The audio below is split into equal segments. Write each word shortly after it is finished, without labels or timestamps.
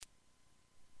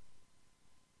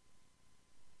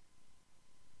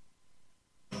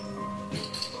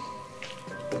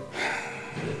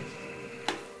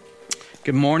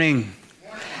Good morning.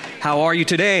 How are you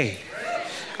today?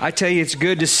 I tell you, it's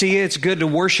good to see you. It's good to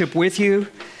worship with you.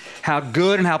 How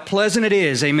good and how pleasant it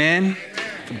is, amen,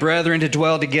 for brethren to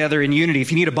dwell together in unity.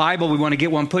 If you need a Bible, we want to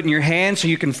get one put in your hand so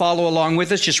you can follow along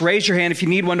with us. Just raise your hand if you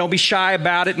need one. Don't be shy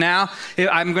about it now.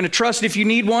 I'm going to trust if you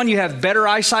need one, you have better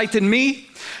eyesight than me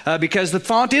because the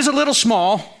font is a little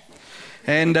small.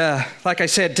 And like I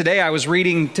said, today I was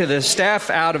reading to the staff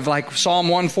out of like Psalm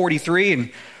 143,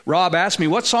 and Rob asked me,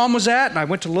 what psalm was that? And I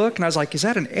went to look, and I was like, is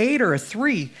that an 8 or a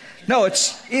 3? No,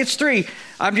 it's 3.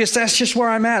 That's just where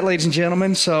I'm at, ladies and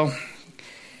gentlemen. So,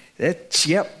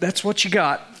 that's what you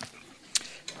got.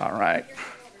 All right.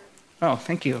 Oh,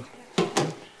 thank you.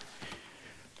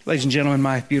 Ladies and gentlemen,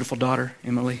 my beautiful daughter,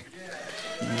 Emily.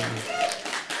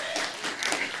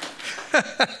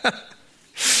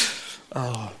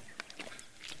 Oh.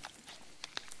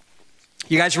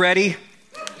 You guys ready?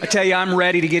 I tell you, I'm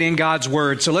ready to get in God's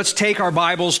Word. So let's take our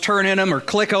Bibles, turn in them, or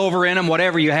click over in them,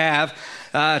 whatever you have,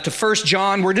 to 1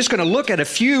 John. We're just going to look at a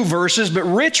few verses, but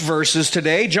rich verses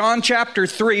today. 1 John chapter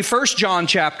 3,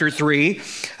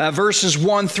 verses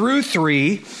 1 through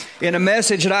 3, in a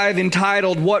message that I've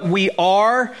entitled, What We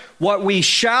Are, What We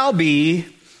Shall Be,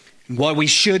 and What We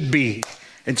Should Be.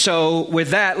 And so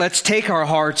with that, let's take our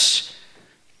hearts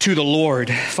to the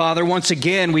Lord. Father, once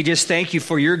again, we just thank you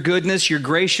for your goodness, your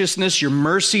graciousness, your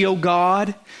mercy, O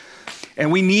God.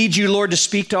 And we need you, Lord, to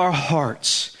speak to our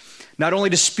hearts. Not only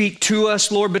to speak to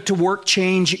us, Lord, but to work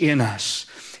change in us.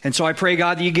 And so I pray,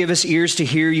 God, that you give us ears to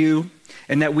hear you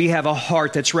and that we have a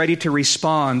heart that's ready to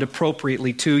respond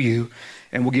appropriately to you.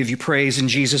 And we'll give you praise in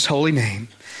Jesus' holy name.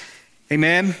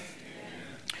 Amen.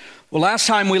 Well, last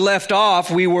time we left off,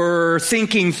 we were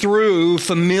thinking through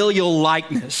familial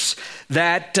likeness.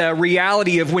 That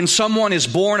reality of when someone is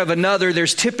born of another,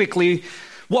 there's typically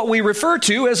what we refer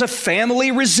to as a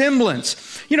family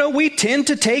resemblance. You know, we tend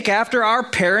to take after our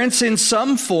parents in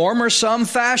some form or some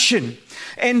fashion.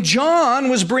 And John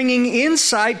was bringing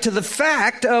insight to the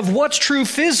fact of what's true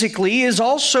physically is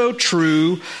also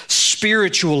true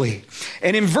spiritually.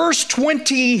 And in verse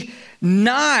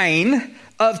 29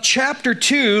 of chapter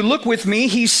 2, look with me,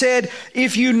 he said,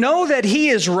 if you know that he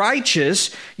is righteous,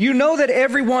 you know that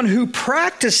everyone who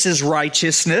practices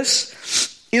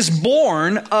righteousness is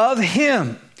born of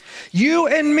him. You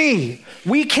and me,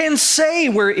 we can say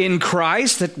we're in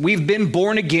Christ, that we've been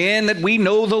born again, that we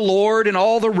know the Lord and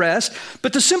all the rest.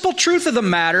 But the simple truth of the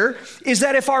matter is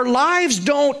that if our lives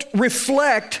don't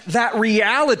reflect that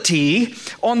reality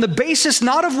on the basis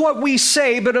not of what we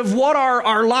say, but of what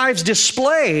our lives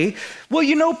display, well,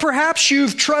 you know, perhaps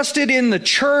you've trusted in the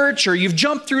church or you've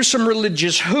jumped through some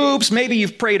religious hoops. Maybe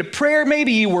you've prayed a prayer.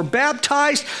 Maybe you were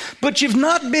baptized, but you've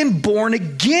not been born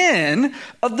again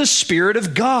of the Spirit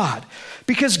of God.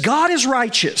 Because God is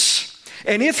righteous.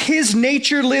 And if his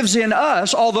nature lives in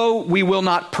us, although we will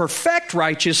not perfect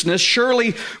righteousness,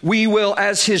 surely we will,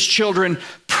 as his children,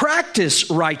 practice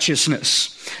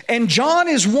righteousness. And John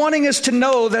is wanting us to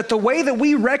know that the way that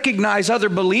we recognize other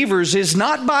believers is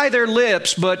not by their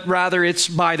lips, but rather it's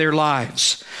by their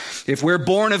lives. If we're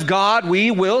born of God,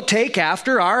 we will take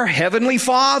after our Heavenly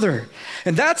Father.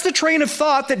 And that's the train of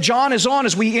thought that John is on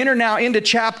as we enter now into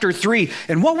chapter 3.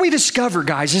 And what we discover,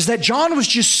 guys, is that John was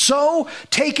just so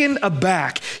taken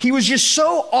aback. He was just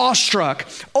so awestruck,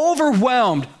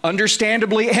 overwhelmed,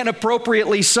 understandably and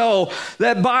appropriately so,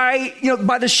 that by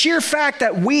the sheer fact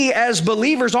that we as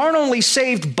believers aren't only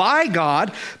saved by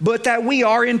God, but that we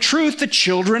are in truth the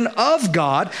children of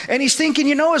God. And he's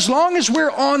thinking, as long as we're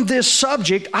on this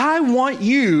subject, I want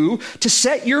you to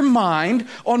set your mind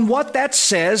on what that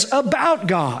says about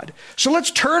God. So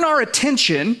let's turn our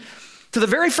attention to the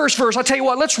very first verse. I'll tell you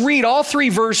what, let's read all 3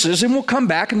 verses and we'll come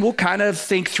back and we'll kind of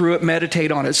think through it,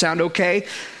 meditate on it. Sound okay?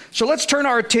 So let's turn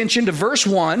our attention to verse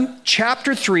 1,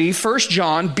 chapter 3, 1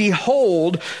 John.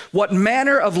 Behold, what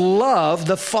manner of love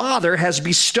the Father has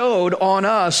bestowed on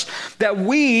us, that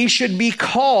we should be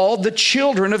called the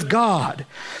children of God.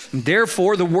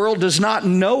 Therefore, the world does not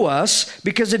know us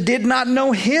because it did not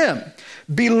know him.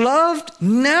 Beloved,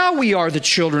 now we are the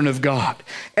children of God,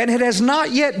 and it has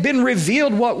not yet been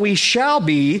revealed what we shall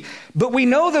be, but we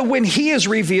know that when he is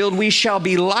revealed, we shall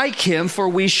be like him, for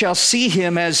we shall see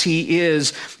him as he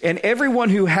is. And everyone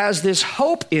who has this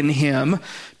hope in him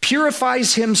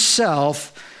purifies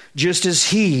himself just as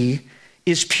he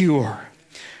is pure.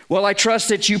 Well, I trust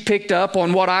that you picked up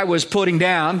on what I was putting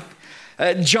down.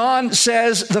 John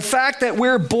says the fact that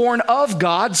we're born of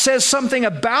God says something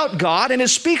about God, and it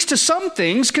speaks to some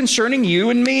things concerning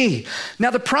you and me. Now,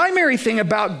 the primary thing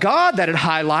about God that it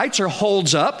highlights or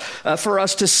holds up for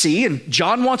us to see, and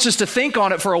John wants us to think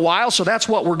on it for a while, so that's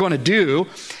what we're going to do,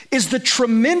 is the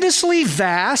tremendously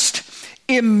vast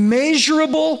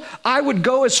immeasurable, I would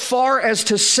go as far as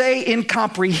to say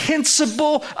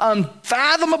incomprehensible,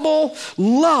 unfathomable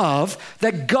love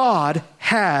that God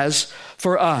has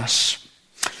for us.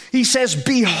 He says,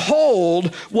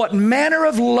 behold, what manner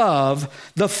of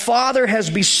love the Father has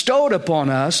bestowed upon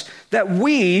us, that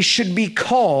we should be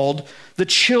called the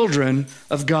children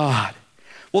of God.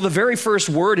 Well, the very first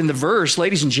word in the verse,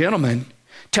 ladies and gentlemen,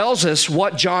 tells us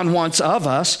what John wants of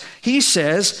us. He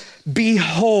says,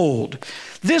 behold.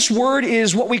 This word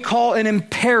is what we call an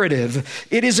imperative.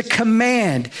 It is a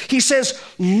command. He says,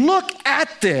 look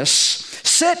at this.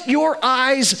 Set your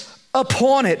eyes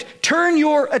upon it. Turn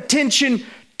your attention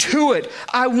to it.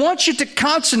 I want you to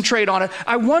concentrate on it.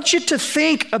 I want you to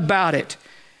think about it.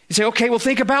 You say, okay, well,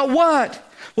 think about what?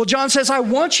 Well, John says, I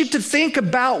want you to think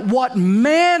about what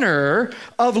manner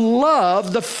of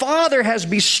love the Father has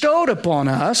bestowed upon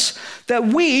us, that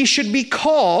we should be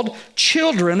called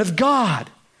children of God.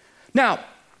 Now,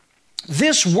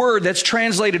 this word that's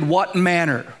translated what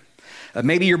manner,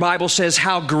 maybe your Bible says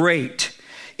how great.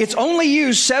 It's only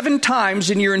used 7 times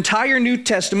in your entire New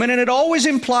Testament, and it always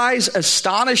implies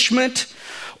astonishment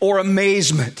or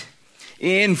amazement.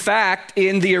 In fact,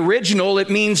 in the original, it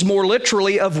means more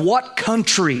literally of what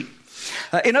country.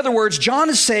 In other words, John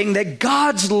is saying that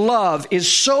God's love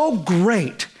is so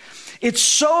great, it's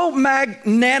so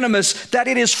magnanimous that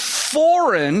it is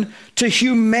foreign to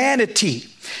humanity.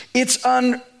 It's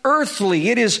unearthly.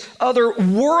 It is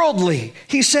otherworldly.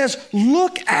 He says,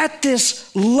 look at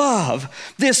this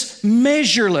love, this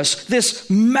measureless, this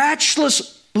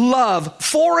matchless love,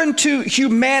 foreign to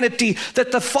humanity,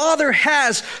 that the Father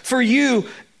has for you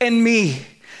and me.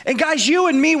 And guys, you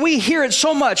and me, we hear it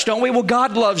so much, don't we? Well,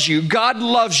 God loves you. God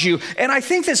loves you. And I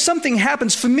think that something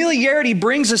happens. Familiarity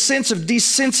brings a sense of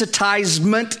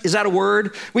desensitizement. Is that a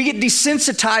word? We get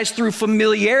desensitized through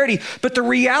familiarity. But the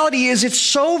reality is it's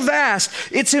so vast,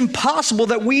 it's impossible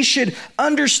that we should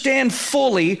understand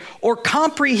fully or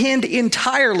comprehend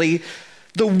entirely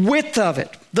the width of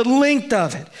it, the length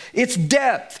of it, its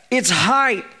depth, its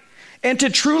height. And to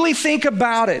truly think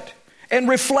about it and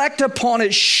reflect upon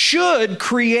it should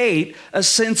create a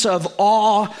sense of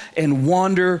awe and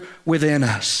wonder within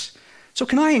us. So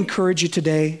can I encourage you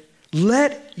today?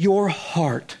 Let your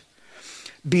heart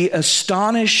be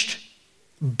astonished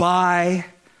by,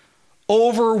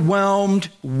 overwhelmed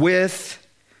with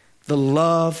the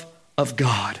love of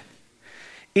God.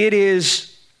 It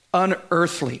is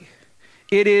unearthly.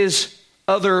 It is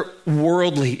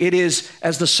otherworldly. It is,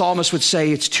 as the psalmist would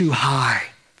say, it's too high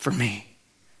for me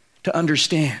to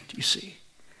understand, you see.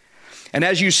 And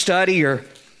as you study or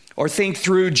think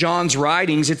through John's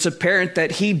writings, it's apparent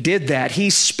that he did that. He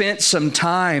spent some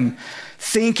time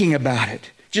thinking about it,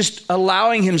 just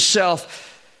allowing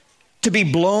himself to be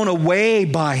blown away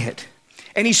by it.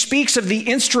 And he speaks of the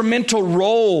instrumental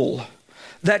role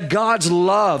that God's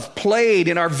love played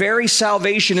in our very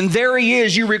salvation. And there he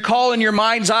is. You recall in your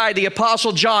mind's eye the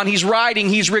Apostle John. He's writing,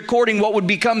 he's recording what would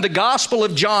become the Gospel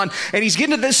of John. And he's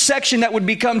getting to this section that would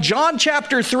become John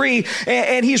chapter 3.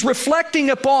 And he's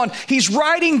reflecting upon, he's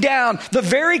writing down the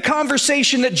very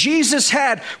conversation that Jesus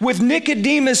had with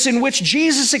Nicodemus, in which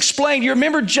Jesus explained. You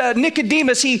remember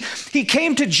Nicodemus, he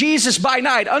came to Jesus by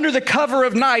night, under the cover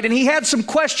of night. And he had some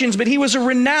questions, but he was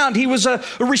a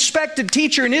respected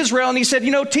teacher in Israel. And he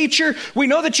said, you know, teacher, we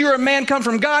know that you're a man come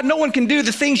from God. No one can do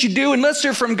the things you do unless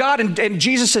they're from God. And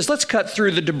Jesus says, let's cut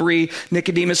through the debris,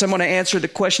 Nicodemus. I'm going to answer the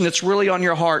question that's really on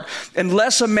your heart.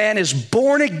 Unless a man is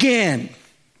born again,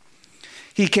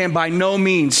 he can by no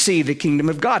means see the kingdom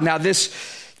of God. Now,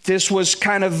 this was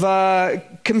kind of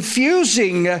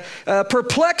confusing,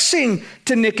 perplexing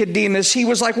to Nicodemus. He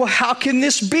was like, well, how can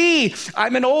this be?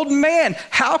 I'm an old man.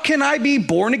 How can I be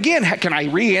born again? How can I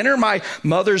re-enter my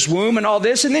mother's womb and all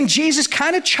this? And then Jesus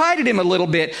kind of chided him a little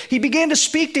bit. He began to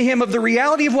speak to him of the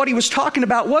reality of what he was talking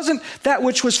about. It wasn't that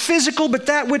which was physical, but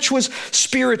that which was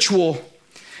spiritual.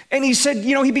 And he said,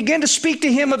 you know, he began to speak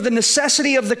to him of the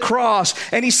necessity of the cross.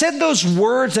 And he said those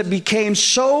words that become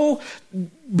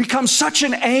such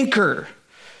an anchor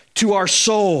to our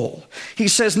soul. He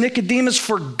says, Nicodemus,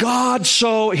 for God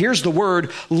so, here's the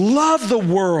word, loved the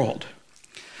world,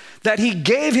 that he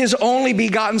gave his only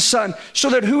begotten son, so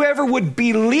that whoever would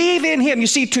believe in him, you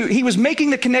see, he was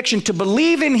making the connection, to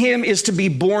believe in him is to be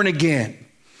born again.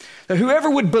 That whoever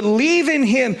would believe in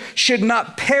him should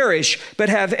not perish, but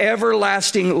have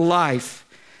everlasting life.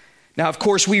 Now, of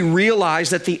course, we realize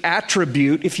that the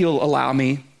attribute, if you'll allow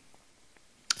me,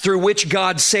 through which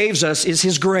God saves us is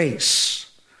his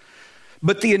grace.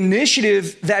 But the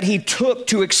initiative that he took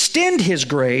to extend his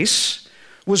grace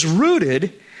was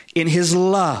rooted in his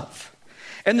love.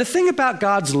 And the thing about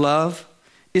God's love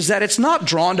is that it's not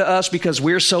drawn to us because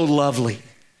we're so lovely.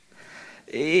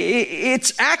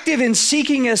 It's active in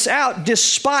seeking us out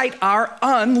despite our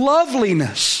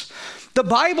unloveliness. The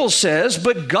Bible says,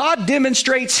 but God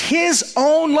demonstrates his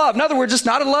own love. In other words, it's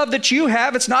not a love that you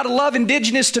have. It's not a love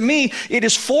indigenous to me. It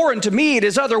is foreign to me. It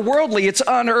is otherworldly. It's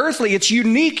unearthly. It's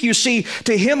unique, you see,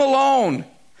 to him alone.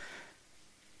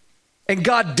 And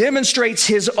God demonstrates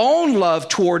his own love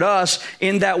toward us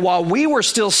in that while we were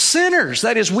still sinners,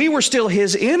 that is, we were still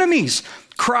his enemies,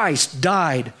 Christ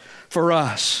died for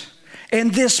us.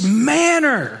 And this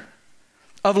manner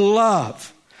of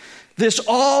love, this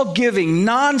all-giving,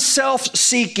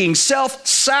 non-self-seeking,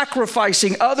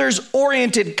 self-sacrificing,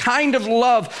 others-oriented kind of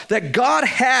love that God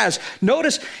has.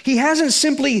 Notice, he hasn't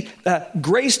simply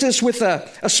graced us with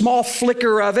a small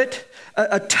flicker of it,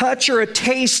 a touch or a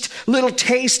taste, little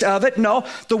taste of it. No,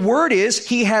 the word is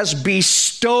he has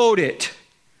bestowed it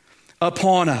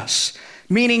upon us,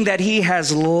 meaning that he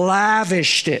has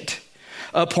lavished it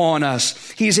upon us.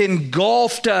 He's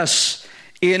engulfed us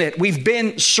in it. We've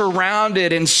been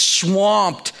surrounded and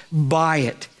swamped by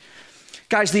it.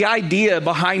 Guys, the idea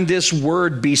behind this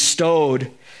word bestowed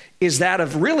is that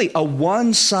of really a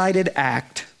one-sided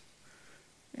act.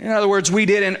 In other words, we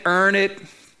didn't earn it.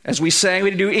 As we sang,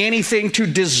 we didn't do anything to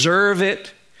deserve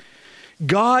it.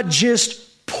 God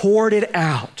just poured it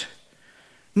out.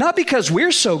 Not because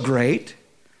we're so great,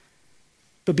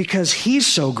 but because he's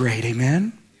so great,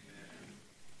 amen?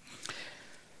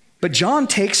 But John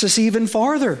takes us even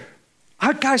farther.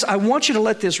 Guys, I want you to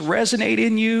let this resonate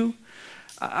in you.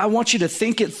 I want you to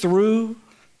think it through.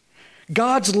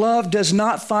 God's love does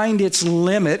not find its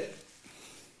limit,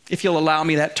 if you'll allow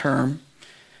me that term,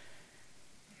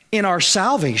 in our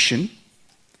salvation,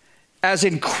 as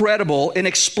incredible,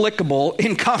 inexplicable,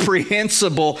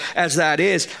 incomprehensible as that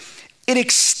is. It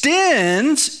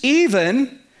extends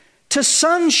even to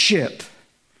sonship.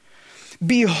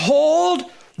 Behold,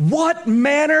 what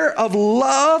manner of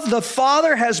love the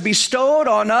Father has bestowed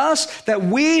on us that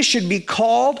we should be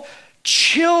called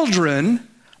children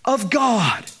of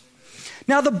God.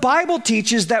 Now, the Bible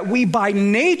teaches that we by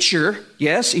nature,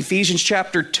 yes, Ephesians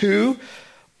chapter 2,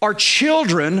 are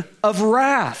children of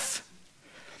wrath.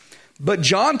 But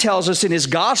John tells us in his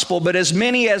gospel, but as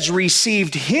many as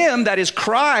received him, that is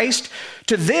Christ,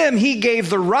 to them he gave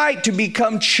the right to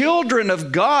become children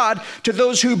of God, to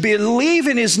those who believe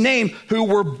in his name, who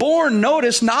were born,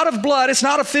 notice, not of blood, it's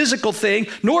not a physical thing,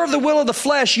 nor of the will of the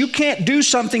flesh. You can't do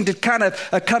something to kind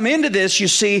of come into this, you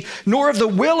see, nor of the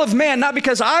will of man, not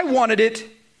because I wanted it,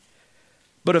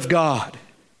 but of God.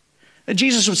 And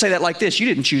Jesus would say that like this: you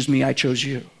didn't choose me, I chose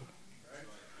you.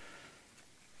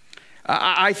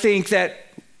 I think that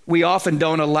we often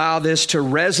don't allow this to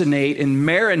resonate and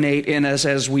marinate in us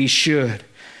as we should.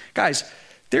 Guys,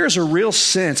 there is a real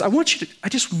sense. I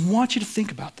just want you to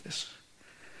think about this.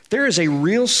 There is a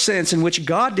real sense in which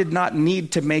God did not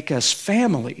need to make us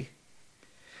family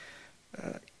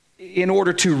in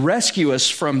order to rescue us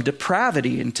from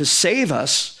depravity and to save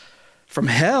us from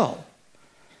hell.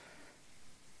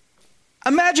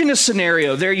 Imagine a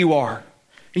scenario. There you are.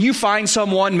 You find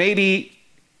someone maybe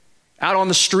out on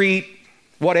the street,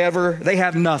 whatever. They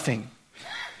have nothing.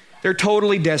 They're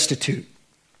totally destitute.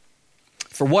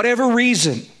 For whatever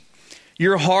reason,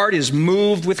 your heart is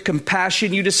moved with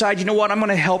compassion. You decide, you know what, I'm going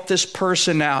to help this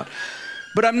person out.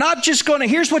 But I'm not just going to,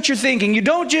 here's what you're thinking.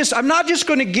 I'm not just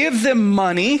going to give them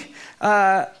money.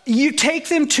 You take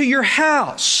them to your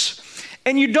house.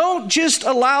 And you don't just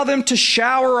allow them to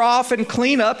shower off and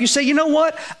clean up. You say, you know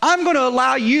what? I'm going to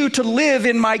allow you to live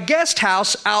in my guest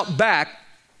house out back,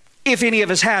 if any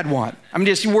of us had one.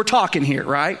 We're talking here,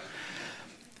 right?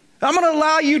 I'm going to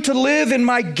allow you to live in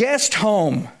my guest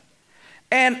home.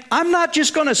 And I'm not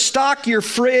just going to stock your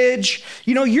fridge.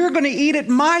 You're going to eat at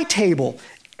my table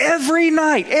every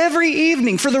night, every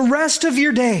evening for the rest of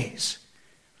your days.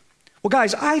 Well,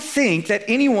 guys, I think that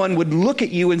anyone would look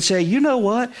at you and say, you know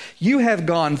what? You have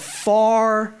gone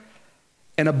far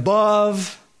and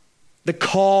above the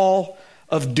call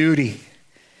of duty.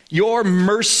 Your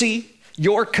mercy,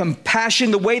 your compassion,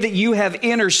 the way that you have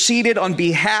interceded on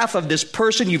behalf of this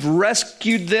person, you've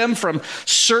rescued them from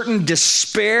certain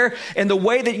despair, and the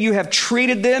way that you have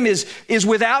treated them is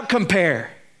without compare.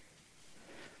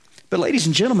 But ladies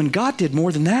and gentlemen, God did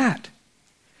more than that.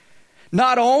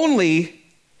 Not only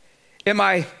am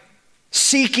I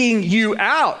seeking you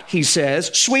out, he says,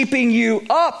 sweeping you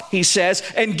up, he says,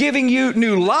 and giving you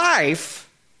new life,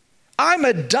 I'm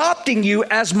adopting you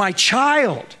as my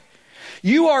child.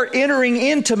 You are entering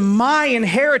into my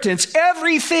inheritance.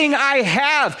 Everything I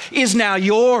have is now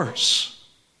yours.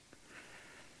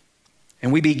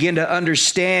 And we begin to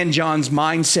understand John's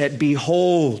mindset.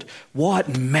 Behold,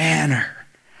 what manner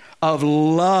of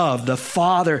love the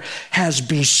Father has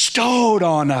bestowed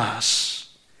on us,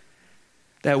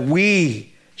 that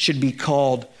we should be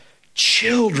called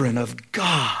children of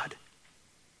God.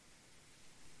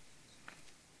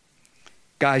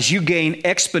 Guys, you gain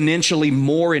exponentially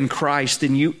more in Christ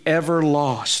than you ever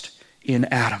lost in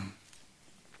Adam.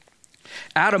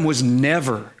 Adam was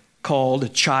never called a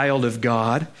child of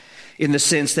God in the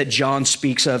sense that John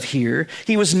speaks of here.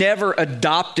 He was never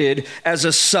adopted as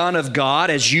a son of God,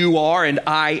 as you are and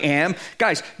I am.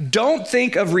 Guys, don't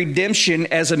think of redemption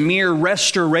as a mere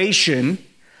restoration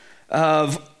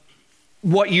of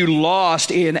what you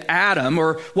lost in Adam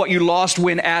or what you lost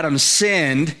when Adam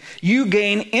sinned. You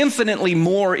gain infinitely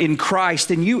more in Christ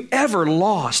than you ever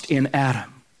lost in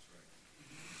Adam.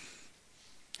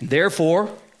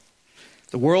 Therefore,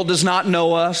 the world does not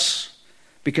know us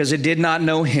because it did not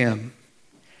know him.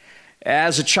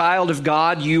 As a child of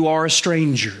God, you are a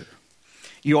stranger.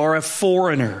 You are a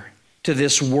foreigner to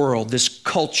this world, this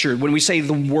culture. When we say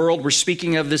the world, we're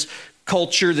speaking of this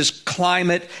culture, this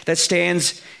climate that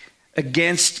stands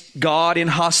against God, in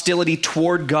hostility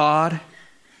toward God.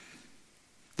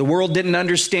 The world didn't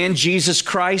understand Jesus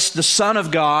Christ, the Son of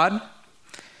God.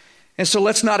 And so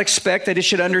let's not expect that it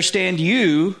should understand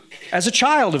you as a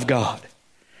child of God.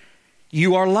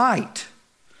 You are light.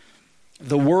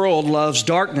 The world loves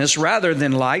darkness rather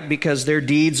than light because their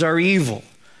deeds are evil.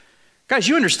 Guys,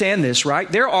 you understand this,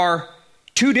 right? There are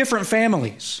two different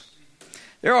families.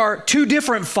 There are two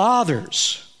different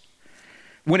fathers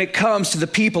when it comes to the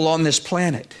people on this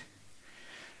planet.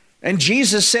 And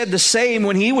Jesus said the same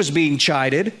when he was being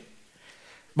chided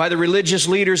by the religious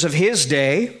leaders of his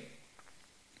day.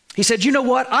 He said, you know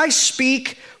what? I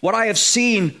speak what I have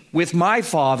seen with my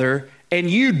Father, and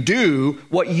you do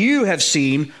what you have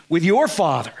seen with your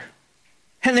father.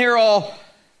 And they're all,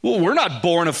 well, we're not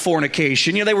born of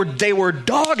fornication. You know, they were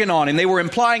dogging on him. They were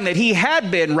implying that he had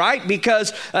been, right?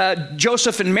 Because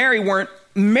Joseph and Mary weren't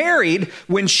married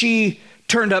when she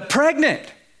turned up pregnant.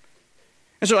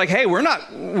 And so like, hey, we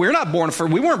weren't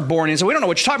born in, so we don't know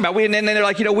what you're talking about. And then they're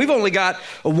like, we've only got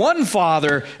one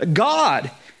Father, God.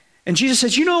 And Jesus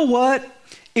says, you know what?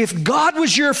 If God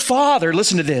was your father,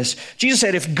 listen to this. Jesus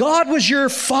said, if God was your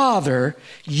father,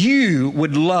 you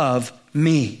would love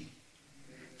me.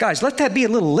 Guys, let that be a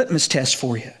little litmus test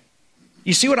for you.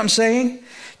 You see what I'm saying?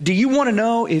 Do you want to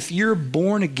know if you're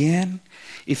born again?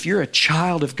 If you're a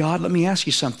child of God? Let me ask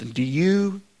you something. Do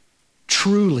you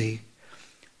truly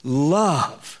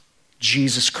love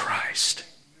Jesus Christ?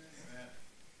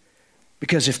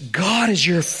 Because if God is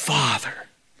your father,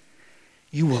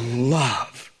 you will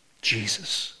love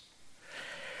Jesus.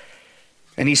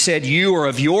 And he said, you are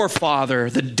of your father,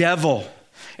 the devil,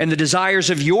 and the desires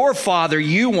of your father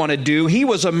you want to do. He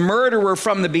was a murderer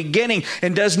from the beginning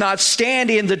and does not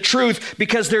stand in the truth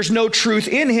because there's no truth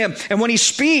in him. And when he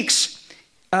speaks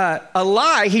a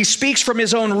lie, he speaks from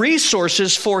his own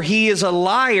resources, for he is a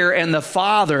liar and the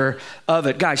father of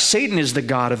it. Guys, Satan is the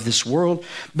god of this world,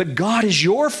 but God is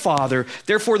your father.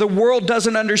 Therefore, the world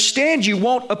doesn't understand you,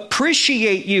 won't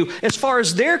appreciate you. As far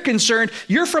as they're concerned,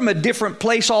 you're from a different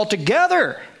place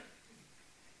altogether.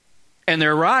 And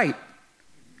they're right.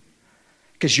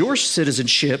 Because your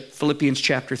citizenship, Philippians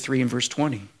chapter 3 and verse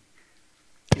 20,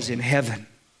 is in heaven.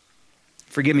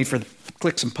 Forgive me for the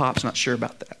clicks and pops, not sure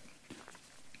about that.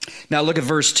 Now look at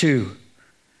verse 2.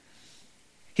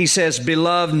 He says,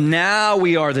 beloved, now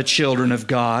we are the children of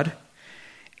God,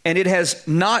 and it has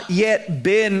not yet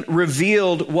been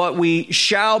revealed what we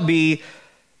shall be,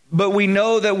 but we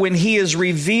know that when he is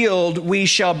revealed, we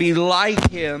shall be like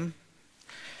him,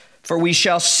 for we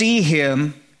shall see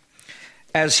him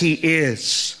as he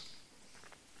is.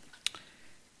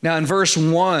 Now in verse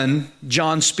 1,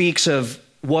 John speaks of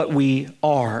what we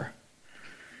are.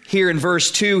 Here in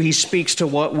verse 2, he speaks to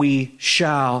what we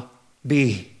shall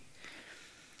be.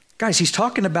 Guys, he's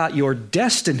talking about your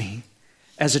destiny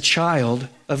as a child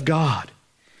of God.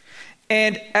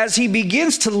 And as he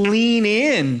begins to lean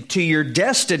in to your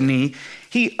destiny,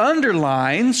 he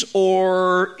underlines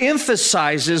or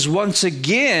emphasizes once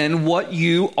again what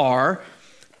you are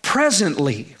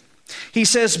presently. He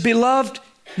says, beloved,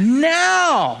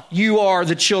 now you are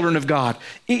the children of God.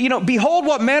 Behold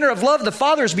what manner of love the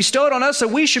Father has bestowed on us that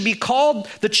we should be called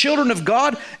the children of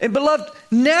God. And beloved,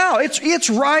 now, it's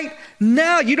right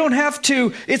now. You don't have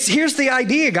to, here's the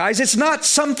idea, guys. It's not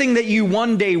something that you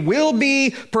one day will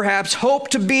be, perhaps hope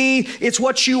to be. It's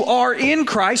what you are in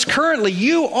Christ currently.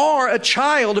 You are a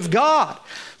child of God.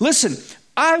 Listen,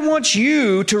 I want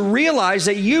you to realize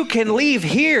that you can leave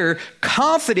here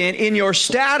confident in your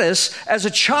status as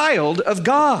a child of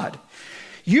God.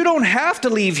 you don't have to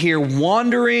leave here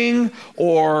wondering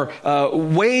or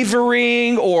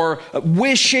wavering or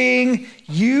wishing.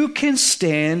 You can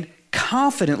stand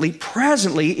confidently,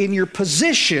 presently in your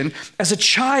position as a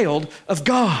child of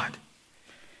God.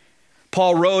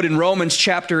 Paul wrote in Romans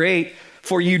chapter 8,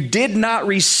 "For you did not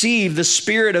receive the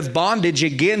spirit of bondage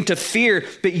again to fear,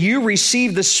 but you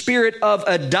received the spirit of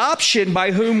adoption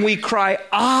by whom we cry,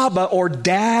 Abba," or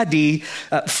Daddy,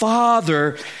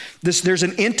 Father. There's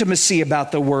an intimacy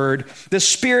about the word. The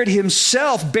Spirit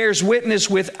Himself bears witness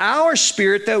with our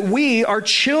spirit that we are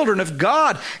children of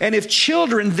God. And if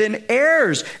children, then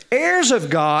heirs, heirs of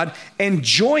God, and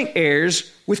joint heirs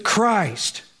with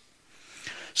Christ.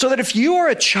 So that if you are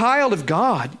a child of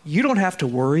God, you don't have to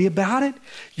worry about it.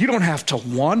 You don't have to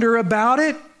wonder about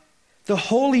it. The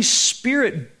Holy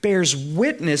Spirit bears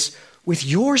witness with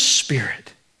your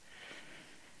spirit.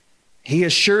 He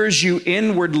assures you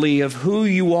inwardly of who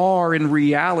you are in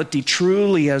reality,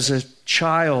 truly as a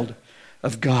child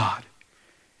of God.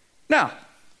 Now,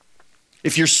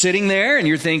 if you're sitting there and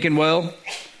you're thinking, well,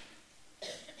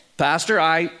 Pastor,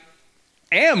 I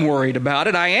am worried about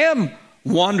it. I am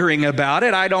wondering about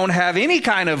it. I don't have any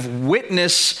kind of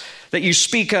witness that you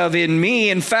speak of in me.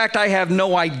 In fact, I have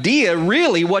no idea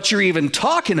really what you're even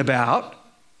talking about.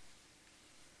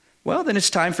 Well, then it's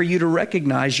time for you to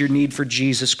recognize your need for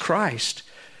Jesus Christ,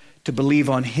 to believe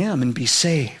on Him and be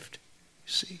saved.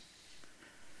 See?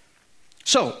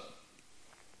 So,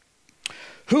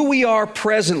 who we are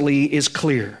presently is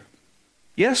clear.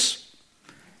 Yes?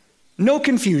 No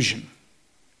confusion.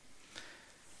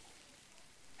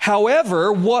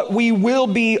 However, what we will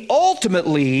be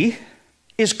ultimately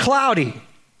is cloudy.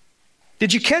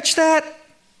 Did you catch that?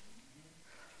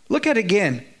 Look at it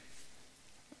again.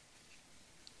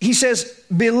 He says,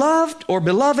 beloved or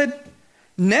beloved,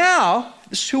 now,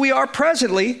 this is who we are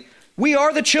presently, we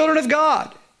are the children of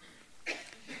God.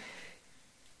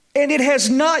 And it has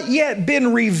not yet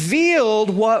been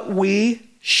revealed what we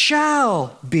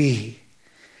shall be.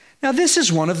 Now, this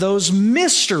is one of those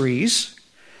mysteries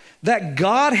that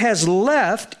God has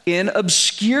left in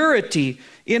obscurity,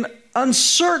 in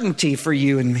uncertainty for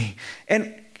you and me.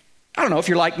 And I don't know if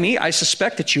you're like me, I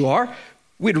suspect that you are.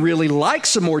 We'd really like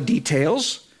some more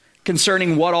details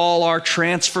concerning what all our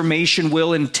transformation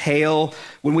will entail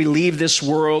when we leave this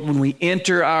world, when we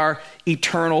enter our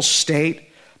eternal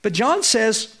state. But John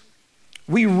says,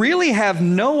 we really have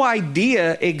no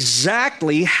idea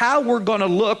exactly how we're going to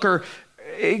look or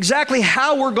exactly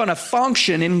how we're going to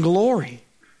function in glory.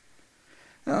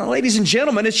 Ladies and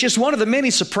gentlemen, it's just one of the many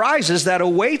surprises that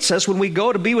awaits us when we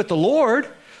go to be with the Lord,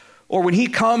 or when He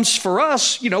comes for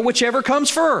us, whichever comes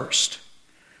first.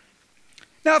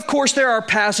 Now, of course, there are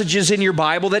passages in your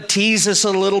Bible that tease us a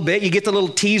little bit. You get the little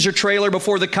teaser trailer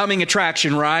before the coming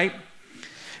attraction, right?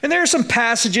 And there are some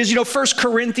passages, 1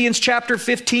 Corinthians chapter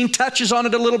 15 touches on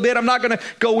it a little bit. I'm not going to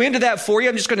go into that for you.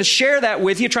 I'm just going to share that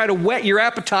with you, try to whet your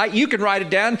appetite. You can write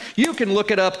it down. You can look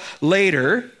it up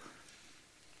later.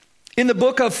 In the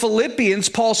book of Philippians,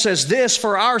 Paul says this,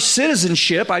 "For our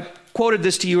citizenship," I quoted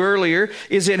this to you earlier,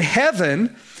 "is in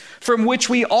heaven, from which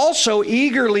we also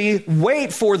eagerly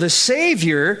wait for the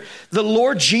Savior, the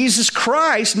Lord Jesus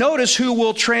Christ," notice, "who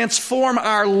will transform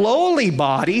our lowly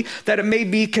body, that it may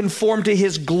be conformed to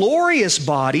His glorious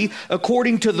body,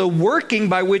 according to the working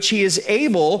by which He is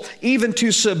able even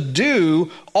to subdue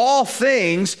all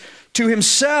things to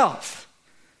Himself."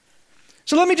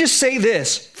 So let me just say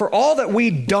this, for all that we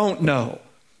don't know,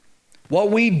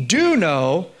 what we do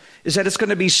know is that it's going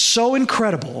to be so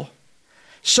incredible,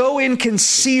 so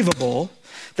inconceivable,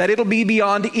 that it'll be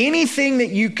beyond anything that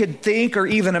you could think or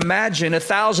even imagine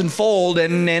 1,000-fold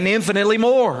and infinitely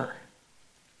more.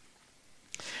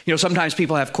 Sometimes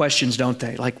people have questions, don't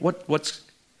they? Like, what's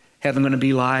heaven going to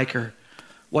be like, or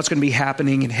what's going to be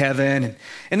happening in heaven?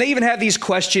 And they even have these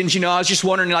questions, I was just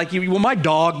wondering, like, will my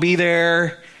dog be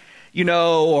there?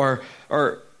 Or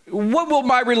what will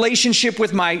my relationship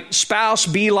with my spouse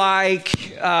be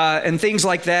like, and things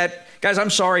like that. Guys, I'm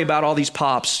sorry about all these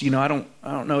pops. I don't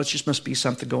know. It just must be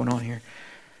something going on here.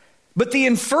 But the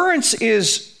inference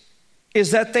is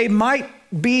that they might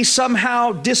be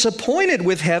somehow disappointed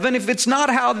with heaven if it's not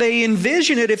how they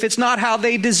envision it, if it's not how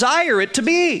they desire it to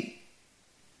be.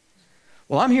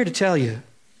 Well, I'm here to tell you,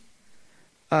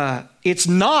 it's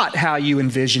not how you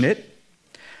envision it.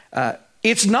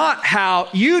 It's not how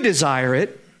you desire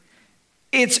it.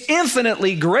 It's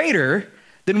infinitely greater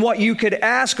than what you could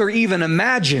ask or even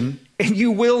imagine, and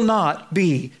you will not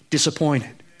be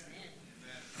disappointed.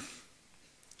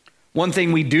 One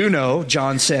thing we do know,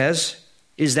 John says,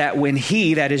 is that when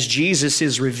He, that is Jesus,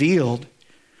 is revealed,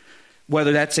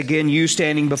 whether that's, again, you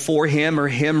standing before him or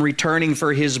him returning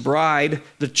for his bride,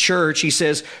 the church, he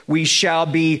says, we shall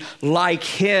be like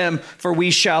him, for we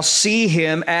shall see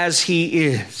him as he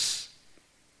is.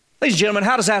 Ladies and gentlemen,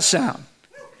 how does that sound?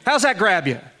 How does that grab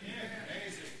you?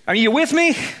 Are you with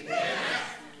me?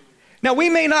 Now, we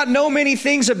may not know many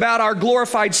things about our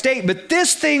glorified state, but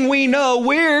this thing we know,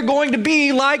 we're going to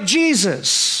be like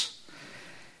Jesus.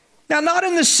 Now, not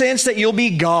in the sense that you'll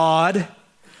be God,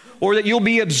 or that you'll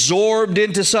be absorbed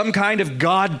into some kind of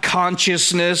God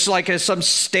consciousness, like some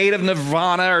state of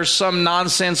nirvana or some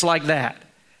nonsense like that.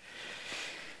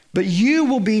 But you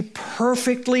will be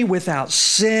perfectly without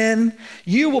sin.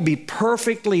 You will be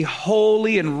perfectly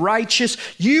holy and righteous.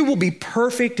 You will be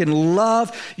perfect in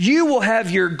love. You will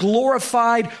have your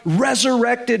glorified,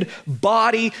 resurrected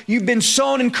body. You've been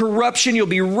sown in corruption. You'll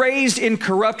be raised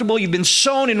incorruptible. You've been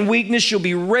sown in weakness. You'll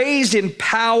be raised in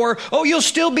power. Oh, you'll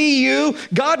still be you.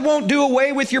 God won't do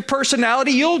away with your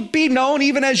personality. You'll be known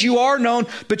even as you are known,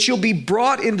 but you'll be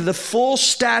brought into the full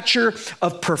stature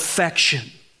of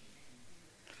perfection.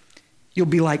 You'll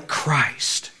be like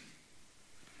Christ.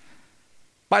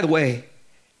 By the way,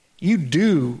 you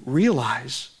do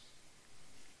realize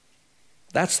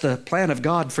that's the plan of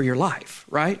God for your life,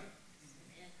 right?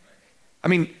 I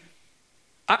mean,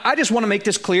 I just want to make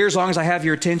this clear as long as I have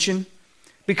your attention,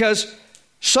 because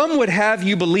some would have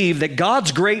you believe that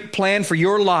God's great plan for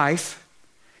your life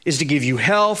is to give you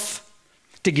health,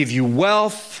 to give you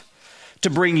wealth, to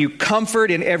bring you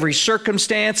comfort in every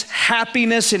circumstance,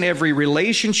 happiness in every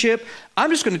relationship.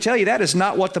 I'm just going to tell you that is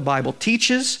not what the Bible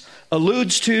teaches,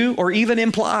 alludes to, or even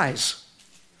implies.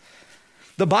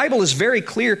 The Bible is very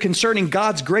clear concerning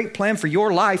God's great plan for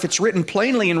your life. It's written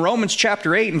plainly in Romans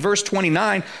chapter 8 and verse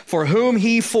 29, for whom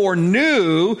he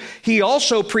foreknew, he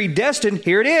also predestined,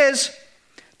 here it is,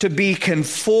 to be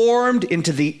conformed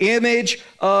into the image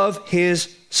of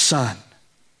his Son.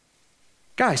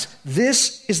 Guys,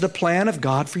 this is the plan of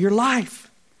God for your life,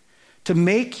 to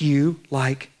make you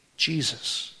like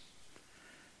Jesus.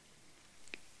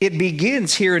 It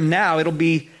begins here and now. It'll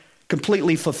be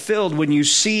completely fulfilled when you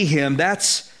see him.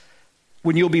 That's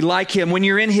when you'll be like him, when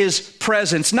you're in his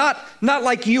presence. Not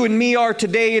like you and me are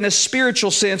today in a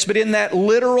spiritual sense, but in that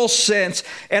literal sense.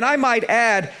 And I might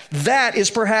add, that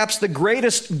is perhaps the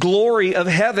greatest glory of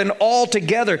heaven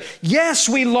altogether. Yes,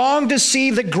 we long to see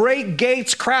the great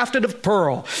gates crafted of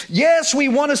pearl. Yes, we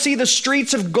want to see the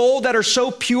streets of gold that are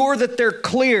so pure that they're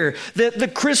clear,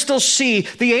 the crystal sea,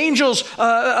 the angels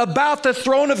about the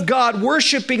throne of God,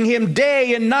 worshiping him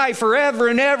day and night, forever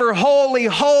and ever. Holy,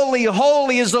 holy,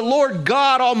 holy is the Lord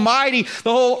God Almighty.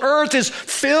 The whole earth is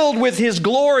filled with his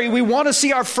glory. We want to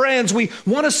see our friends. We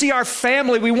want to see our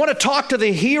family. We want to talk to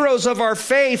the heroes of our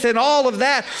faith and all of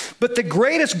that. But the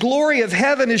greatest glory of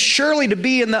heaven is surely to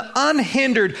be in the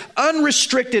unhindered,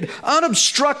 unrestricted,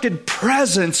 unobstructed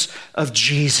presence of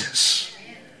Jesus.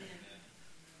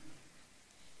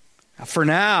 For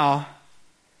now,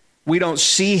 we don't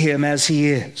see him as he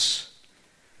is.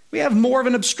 We have more of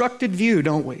an obstructed view,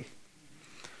 don't we?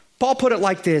 Paul put it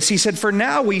like this. He said, for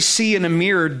now we see in a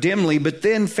mirror dimly, but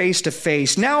then face to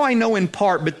face. Now I know in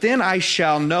part, but then I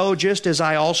shall know just as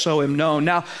I also am known.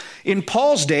 Now, in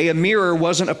Paul's day, a mirror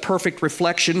wasn't a perfect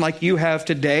reflection like you have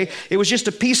today. It was just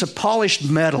a piece of polished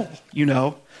metal, you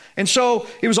know. And so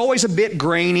it was always a bit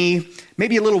grainy,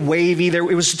 maybe a little wavy. It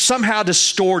was somehow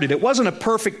distorted. It wasn't a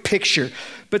perfect picture.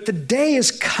 But the day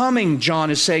is coming, John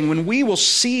is saying, when we will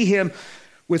see him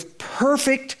with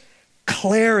perfect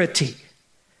clarity.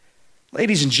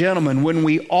 Ladies and gentlemen, when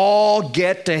we all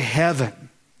get to heaven,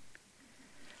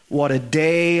 what a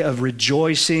day of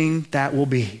rejoicing that will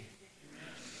be.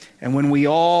 And when we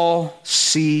all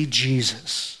see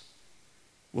Jesus,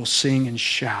 we'll sing and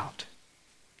shout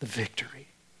the victory.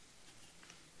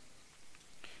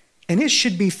 And it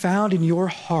should be found in your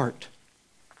heart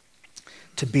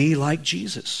to be like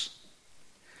Jesus.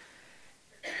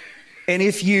 And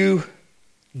if you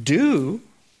do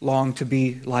long to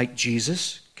be like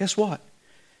Jesus, guess what?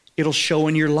 It'll show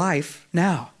in your life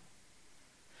now.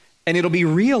 And it'll be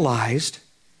realized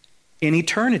in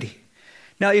eternity.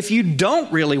 Now, if you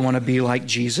don't really want to be like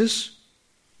Jesus,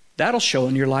 that'll show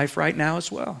in your life right now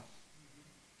as well.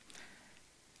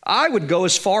 I would go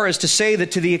as far as to say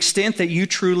that to the extent that you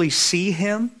truly see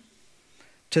him,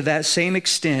 to that same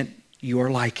extent, you are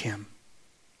like him.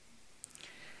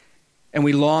 And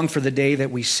we long for the day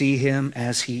that we see him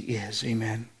as he is.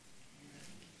 Amen.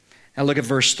 Now look at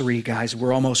verse 3, guys.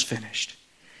 We're almost finished.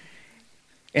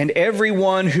 And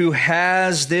everyone who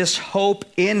has this hope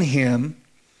in him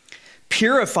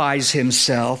purifies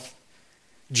himself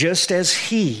just as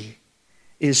he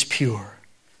is pure.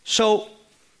 So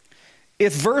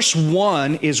If verse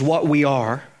 1 is what we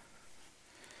are,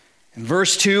 and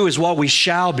verse 2 is what we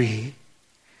shall be,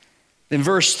 then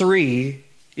verse 3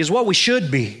 is what we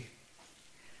should be.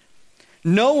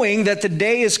 Knowing that the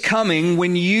day is coming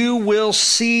when you will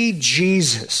see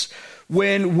Jesus,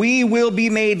 when we will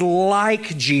be made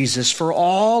like Jesus for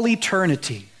all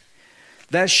eternity,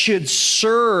 that should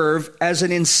serve as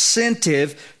an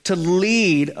incentive to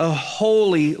lead a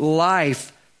holy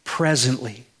life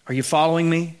presently. Are you following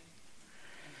me?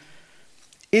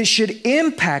 It should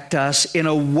impact us in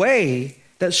a way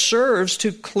that serves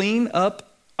to clean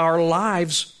up our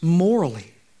lives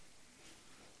morally.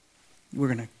 We're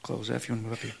going to close that if you want to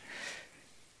move up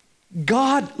here.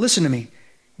 God, listen to me.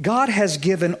 God has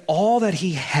given all that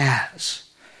He has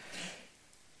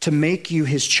to make you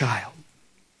His child.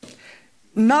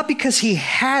 Not because He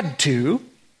had to,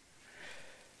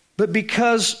 but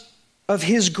because of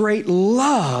His great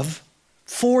love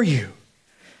for you.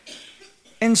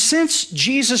 And since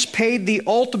Jesus paid the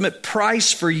ultimate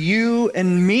price for you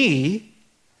and me,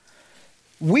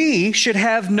 we should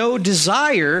have no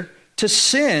desire to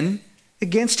sin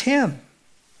against Him.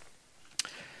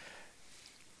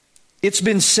 It's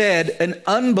been said, an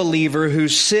unbeliever who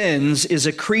sins is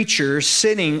a creature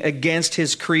sinning against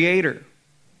his Creator.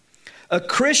 A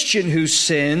Christian who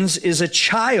sins is a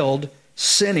child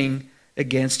sinning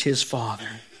against his Father.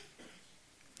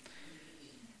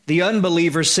 The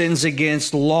unbeliever sins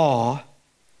against law.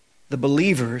 The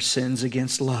believer sins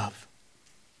against love.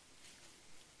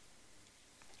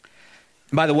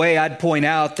 By the way, I'd point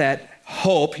out that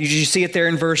hope, you see it there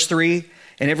in verse 3,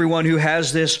 and everyone who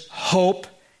has this hope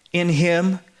in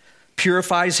Him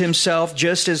purifies himself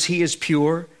just as He is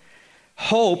pure.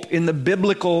 Hope, in the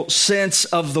biblical sense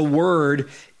of the word,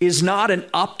 is not an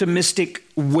optimistic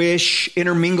wish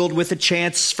intermingled with a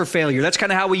chance for failure. That's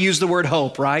kind of how we use the word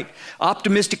hope, right?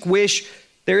 Optimistic wish,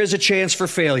 there is a chance for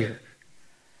failure.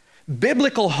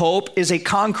 Biblical hope is a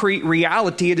concrete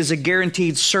reality. It is a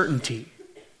guaranteed certainty.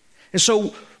 And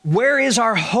so, where is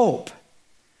our hope?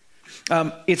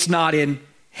 It's not in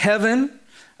heaven.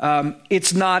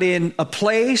 It's not in a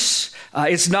place.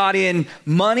 It's not in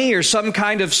money or some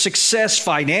kind of success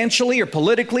financially or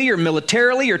politically or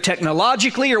militarily or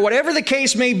technologically or whatever the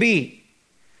case may be.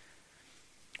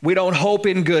 We don't hope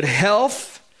in good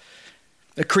health,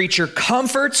 the creature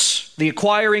comforts, the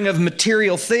acquiring of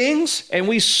material things, and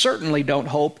we certainly don't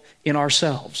hope in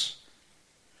ourselves.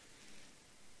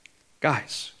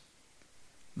 Guys,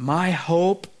 my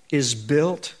hope is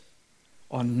built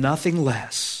on nothing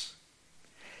less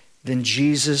than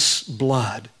Jesus'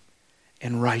 blood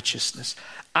and righteousness.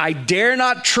 I dare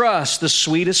not trust the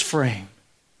sweetest frame,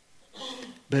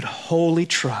 but wholly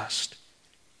trust.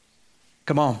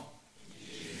 Come on.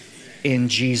 In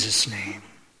Jesus' name.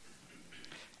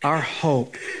 Our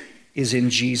hope is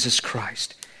in Jesus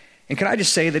Christ. And can I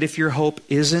just say that if your hope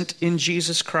isn't in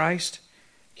Jesus Christ,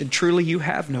 then truly you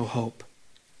have no hope.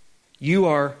 You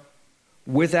are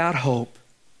without hope,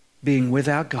 being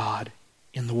without God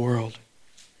in the world.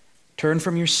 Turn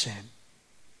from your sin.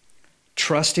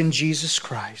 Trust in Jesus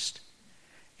Christ.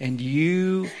 And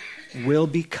you will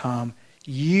be called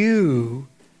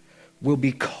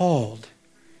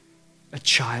a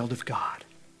child of God.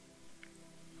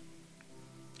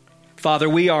 Father,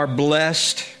 we are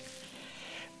blessed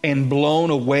and blown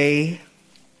away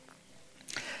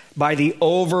by the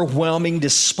overwhelming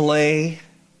display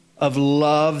of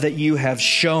love that you have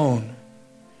shown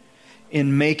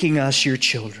in making us your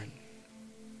children.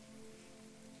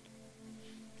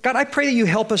 God, I pray that you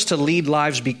help us to lead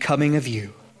lives becoming of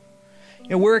you.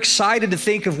 And we're excited to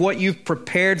think of what you've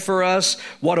prepared for us,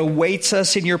 what awaits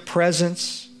us in your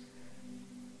presence.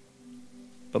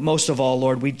 But most of all,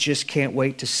 Lord, we just can't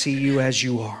wait to see you as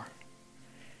you are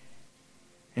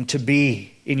and to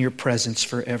be in your presence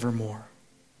forevermore.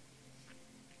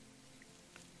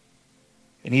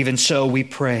 And even so, we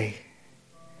pray,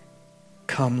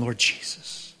 come, Lord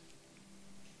Jesus.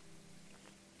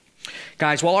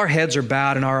 Guys, while our heads are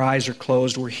bowed and our eyes are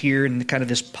closed, we're here in kind of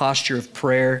this posture of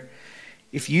prayer.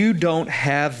 If you don't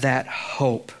have that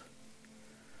hope,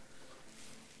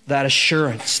 that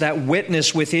assurance, that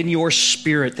witness within your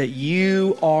spirit that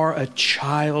you are a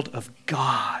child of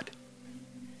God,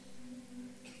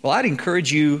 well, I'd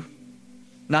encourage you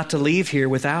not to leave here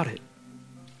without it.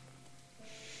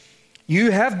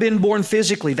 You have been born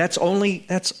physically. That's only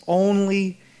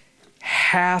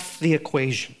half the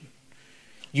equation.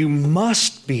 You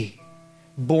must be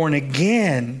born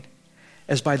again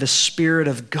as by the Spirit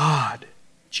of God,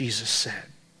 Jesus said.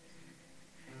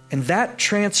 And that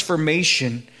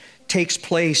transformation takes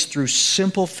place through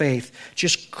simple faith.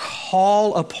 Just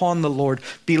call upon the Lord.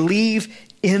 Believe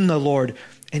in the Lord.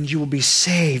 and you will be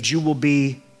saved. You will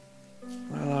be,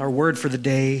 well, our word for the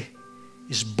day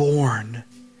is born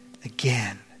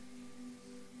again.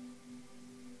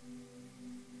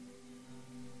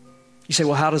 You say,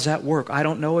 well, how does that work? I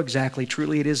don't know exactly.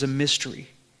 Truly, it is a mystery.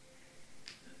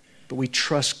 But we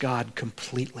trust God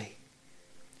completely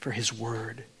for His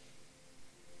word.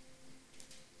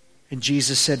 And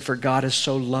Jesus said, for God has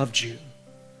so loved you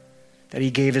that He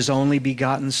gave His only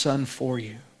begotten Son for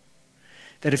you,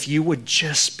 that if you would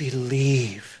just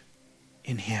believe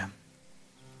in Him,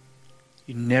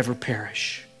 you never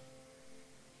perish,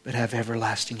 but have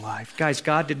everlasting life. Guys,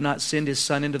 God did not send His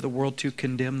Son into the world to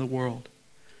condemn the world,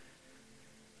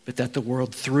 but that the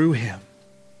world through Him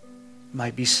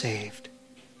might be saved.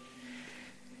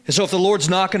 And so if the Lord's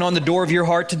knocking on the door of your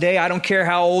heart today, I don't care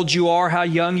how old you are, how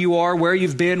young you are, where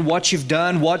you've been, what you've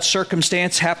done, what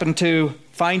circumstance happened to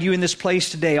find you in this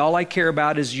place today. All I care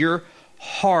about is your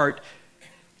heart,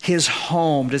 His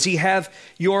home. Does He have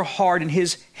your heart in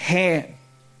His hand?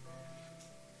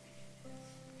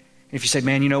 And if you say,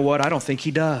 man, you know what? I don't think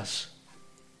He does.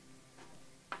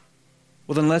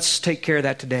 Well, then let's take care of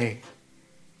that today.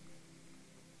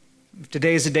 If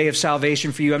today is the day of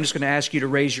salvation for you, I'm just going to ask you to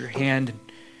raise your hand.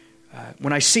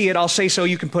 When I see it, I'll say so.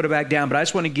 You can put it back down. But I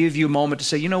just want to give you a moment to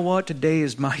say, you know what? Today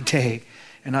is my day.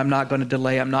 And I'm not going to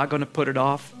delay. I'm not going to put it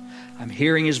off. I'm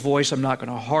hearing His voice. I'm not going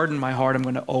to harden my heart. I'm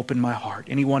going to open my heart.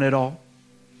 Anyone at all?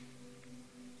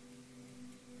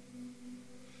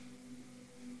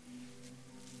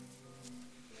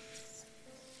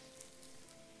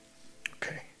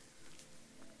 Okay.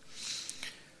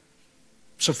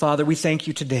 So, Father, we thank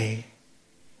You today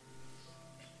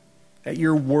that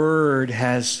Your word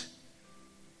has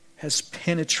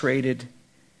penetrated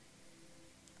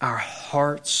our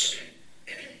hearts.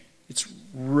 It's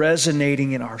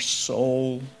resonating in our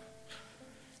soul.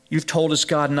 You've told us,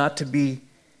 God, not to be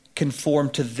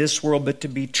conformed to this world, but to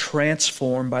be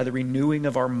transformed by the renewing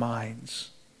of our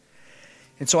minds.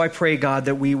 And so I pray, God,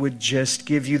 that we would just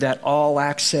give You that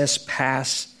all-access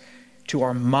pass to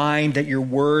our mind, that Your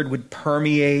word would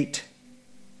permeate,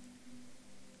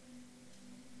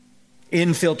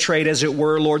 infiltrate, as it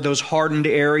were, Lord, those hardened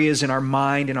areas in our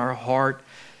mind and our heart.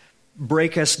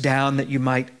 Break us down that You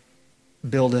might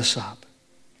build us up.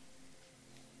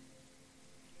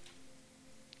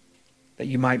 That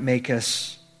You might make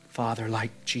us, Father,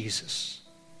 like Jesus.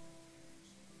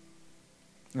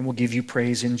 And we'll give You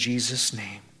praise in Jesus'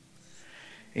 name.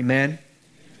 Amen.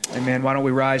 Amen. Why don't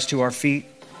we rise to our feet?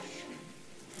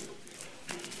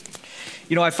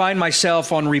 You know, I find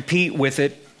myself on repeat with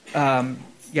it.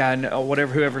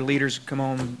 Whoever leaders come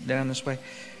on down this way.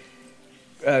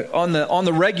 On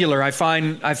the regular, I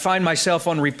find myself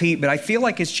on repeat, but I feel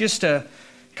like it's just a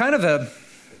kind of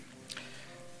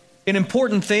an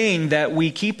important thing that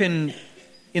we keep in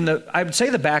the, I would say,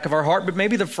 the back of our heart, but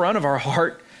maybe the front of our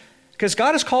heart, because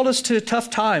God has called us to tough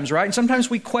times, right? And sometimes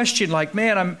we question, like,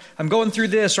 man, I'm going through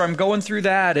this or I'm going through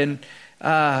that, and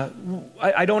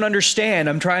I don't understand.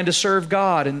 I'm trying to serve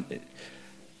God,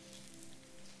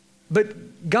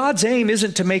 but God's aim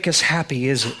isn't to make us happy,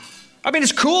 is it? I mean,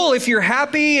 it's cool if you're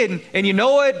happy and you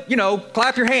know it,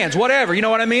 clap your hands, whatever, you know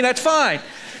what I mean? That's fine.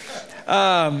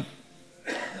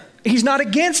 He's not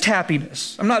against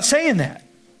happiness. I'm not saying that.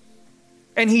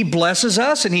 And He blesses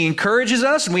us and He encourages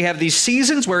us, and we have these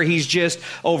seasons where He's just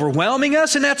overwhelming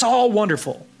us, and that's all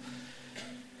wonderful.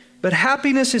 But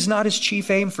happiness is not His chief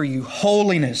aim for you.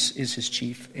 Holiness is His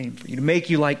chief aim for you, to make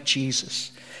you like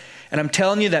Jesus. And I'm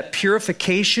telling you, that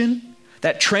purification,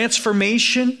 that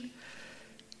transformation,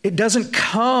 it doesn't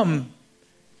come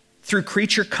through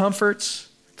creature comforts.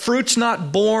 Fruit's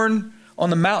not born on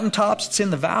the mountaintops, it's in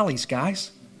the valleys,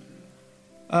 guys.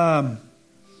 The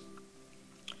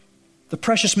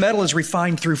precious metal is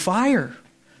refined through fire.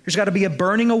 There's got to be a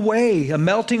burning away, a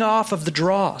melting off of the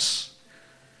dross.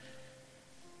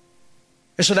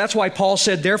 And so that's why Paul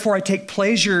said, therefore I take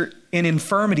pleasure in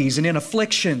infirmities and in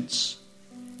afflictions,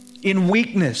 in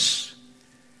weakness.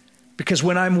 Because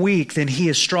when I'm weak, then He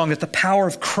is strong, that the power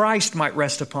of Christ might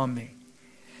rest upon me.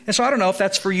 And so I don't know if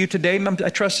that's for you today. I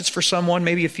trust it's for someone,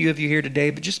 maybe a few of you here today,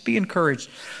 but just be encouraged.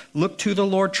 Look to the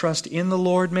Lord, trust in the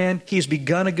Lord, man. He has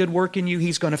begun a good work in you.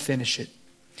 He's going to finish it.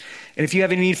 And if you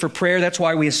have any need for prayer, that's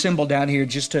why we assemble down here,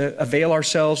 just to avail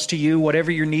ourselves to you,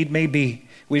 whatever your need may be.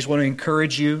 We just want to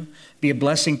encourage you, be a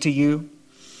blessing to you.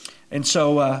 And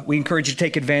so we encourage you to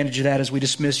take advantage of that. As we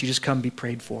dismiss you, just come be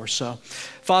prayed for. So,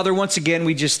 Father, once again,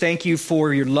 we just thank You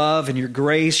for Your love and Your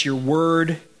grace, Your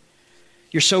word.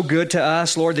 You're so good to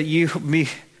us, Lord, that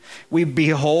we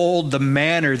behold the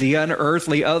manner, the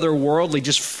unearthly, otherworldly,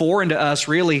 just foreign to us,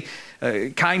 really,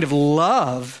 kind of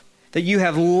love that you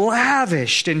have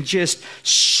lavished and just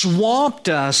swamped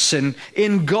us and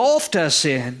engulfed us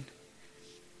in,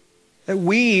 that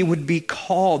we would be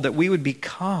called, that we would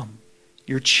become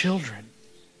your children.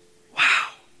 Wow.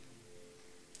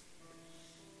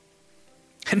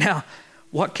 And now,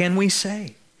 what can we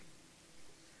say?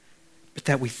 But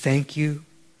that we thank you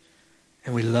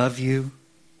and we love you.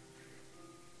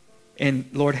 And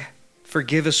Lord,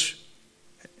 forgive us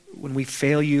when we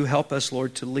fail you. Help us,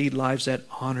 Lord, to lead lives that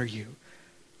honor you.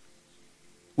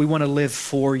 We want to live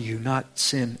for you, not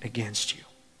sin against you.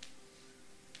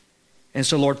 And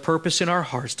so, Lord, purpose in our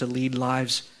hearts to lead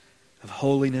lives of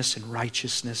holiness and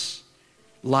righteousness,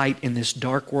 light in this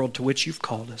dark world to which you've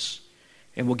called us.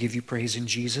 And we'll give you praise in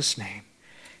Jesus' name.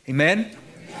 Amen?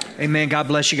 Amen. God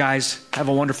bless you guys. Have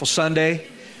a wonderful Sunday.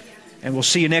 And we'll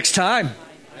see you next time.